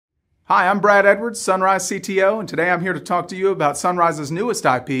Hi, I'm Brad Edwards, Sunrise CTO, and today I'm here to talk to you about Sunrise's newest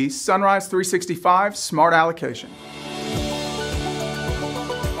IP, Sunrise 365 Smart Allocation.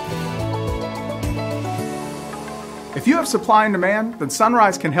 If you have supply and demand, then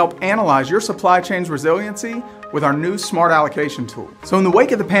Sunrise can help analyze your supply chain's resiliency with our new Smart Allocation tool. So in the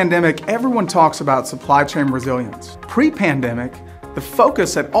wake of the pandemic, everyone talks about supply chain resilience. Pre-pandemic, the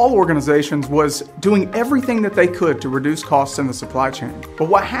focus at all organizations was doing everything that they could to reduce costs in the supply chain. But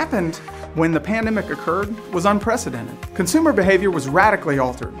what happened when the pandemic occurred was unprecedented. Consumer behavior was radically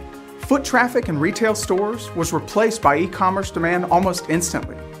altered. Foot traffic in retail stores was replaced by e-commerce demand almost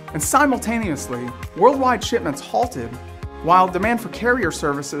instantly. And simultaneously, worldwide shipments halted while demand for carrier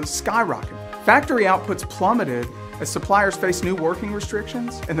services skyrocketed. Factory outputs plummeted as suppliers faced new working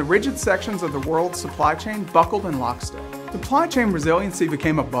restrictions, and the rigid sections of the world's supply chain buckled in lockstep. Supply chain resiliency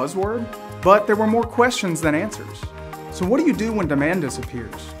became a buzzword, but there were more questions than answers. So what do you do when demand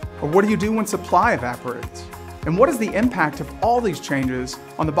disappears? Or what do you do when supply evaporates? And what is the impact of all these changes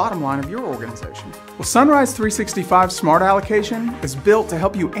on the bottom line of your organization? Well, Sunrise 365 Smart Allocation is built to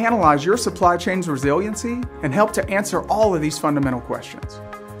help you analyze your supply chain's resiliency and help to answer all of these fundamental questions.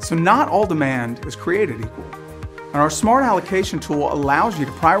 So not all demand is created equal. And our Smart Allocation tool allows you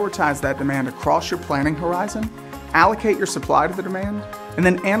to prioritize that demand across your planning horizon, allocate your supply to the demand, and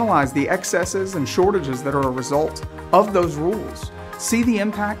then analyze the excesses and shortages that are a result of those rules. See the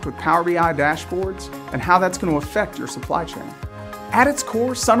impact with Power BI dashboards and how that's going to affect your supply chain. At its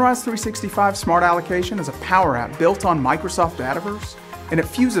core, Sunrise 365 Smart Allocation is a power app built on Microsoft Dataverse, and it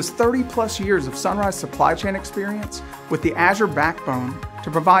fuses 30+ years of Sunrise supply chain experience with the Azure backbone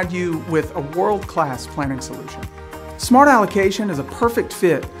to provide you with a world-class planning solution. Smart Allocation is a perfect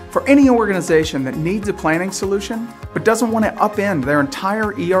fit for any organization that needs a planning solution but doesn't want to upend their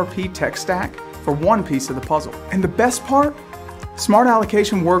entire ERP tech stack for one piece of the puzzle. And the best part? Smart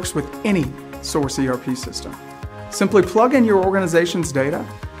Allocation works with any source ERP system. Simply plug in your organization's data,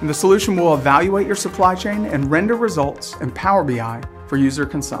 and the solution will evaluate your supply chain and render results in Power BI for user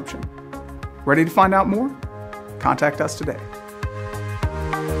consumption. Ready to find out more? Contact us today.